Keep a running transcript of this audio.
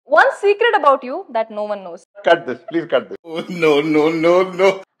One secret about you that no one knows. Cut this, please cut this. Oh,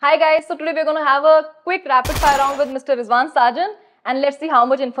 no. Hi guys, so today we're going to have a quick rapid fire round with Mr. Rizwan Sajan and let's see how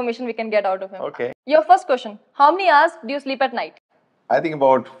much information we can get out of him. Okay. Your first question, how many hours do you sleep at night? I think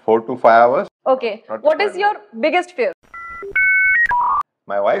about 4 to 5 hours. Okay. What is your biggest fear?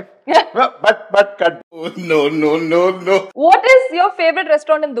 My wife? No, but cut. Oh, no. What is your favorite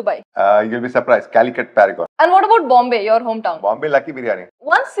restaurant in Dubai? You'll be surprised. Calicut Paragon. And what about Bombay, your hometown? Bombay Lucky Biryani.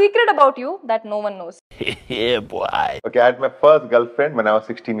 One secret about you that no one knows. Yeah, boy. Okay, I had my first girlfriend when I was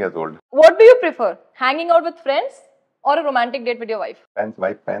 16 years old. What do you prefer? Hanging out with friends or a romantic date with your wife? Friends,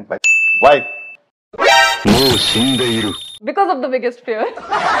 wife. Wife. Because of the biggest fear.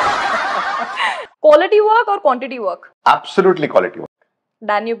 Quality work or quantity work? Absolutely quality work.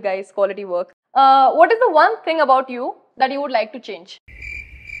 Danube guys, quality work. What is the one thing about you that you would like to change?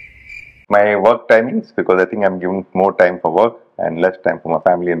 My work timings, because I think I'm giving more time for work and less time for my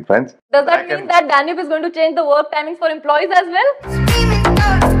family and friends. Does that mean that Danube is going to change the work timings for employees as well?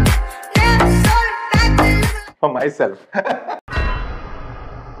 For myself.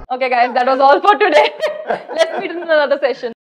 Okay guys, that was all for today. Let's meet in another session.